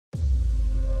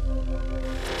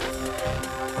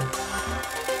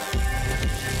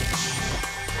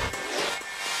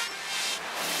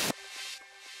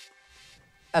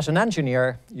As an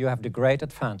engineer, you have the great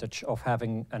advantage of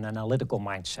having an analytical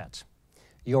mindset.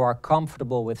 You are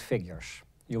comfortable with figures.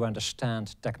 You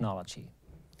understand technology.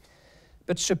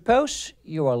 But suppose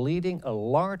you are leading a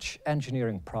large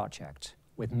engineering project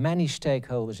with many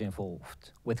stakeholders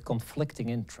involved, with conflicting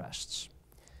interests.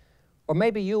 Or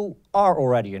maybe you are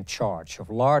already in charge of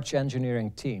large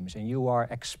engineering teams and you are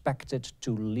expected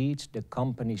to lead the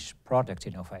company's product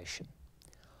innovation.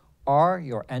 Are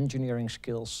your engineering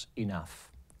skills enough?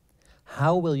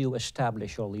 How will you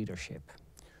establish your leadership?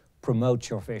 Promote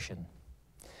your vision?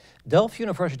 Delft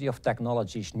University of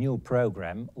Technology's new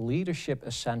program, Leadership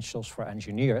Essentials for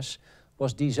Engineers,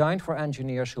 was designed for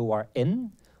engineers who are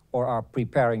in or are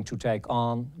preparing to take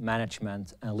on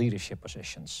management and leadership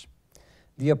positions.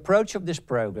 The approach of this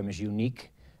program is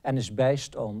unique and is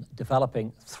based on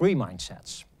developing three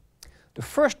mindsets. The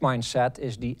first mindset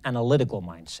is the analytical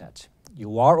mindset.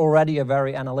 You are already a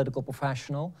very analytical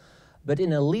professional, but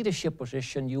in a leadership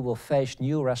position you will face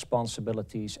new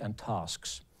responsibilities and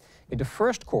tasks. In the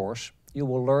first course, you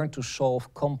will learn to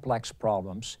solve complex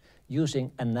problems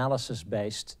using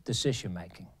analysis-based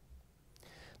decision-making.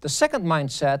 The second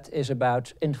mindset is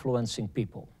about influencing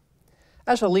people.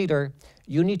 As a leader,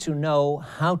 you need to know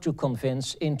how to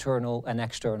convince internal and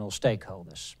external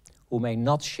stakeholders who may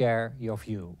not share your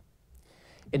view.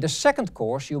 In the second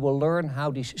course, you will learn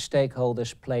how these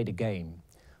stakeholders play the game,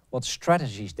 what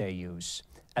strategies they use,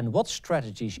 and what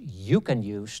strategies you can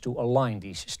use to align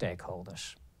these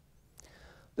stakeholders.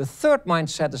 The third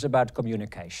mindset is about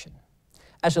communication.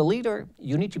 As a leader,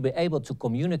 you need to be able to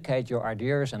communicate your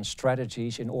ideas and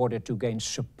strategies in order to gain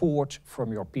support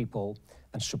from your people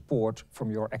and support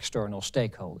from your external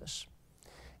stakeholders.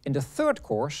 In the third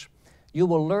course, you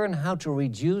will learn how to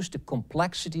reduce the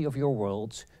complexity of your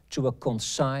world to a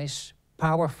concise,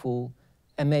 powerful,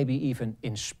 and maybe even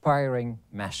inspiring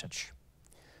message.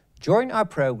 Join our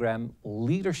program,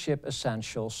 Leadership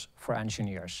Essentials for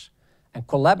Engineers, and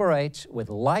collaborate with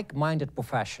like-minded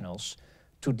professionals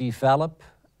to develop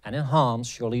and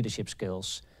enhance your leadership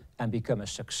skills and become a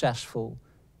successful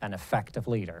and effective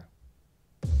leader.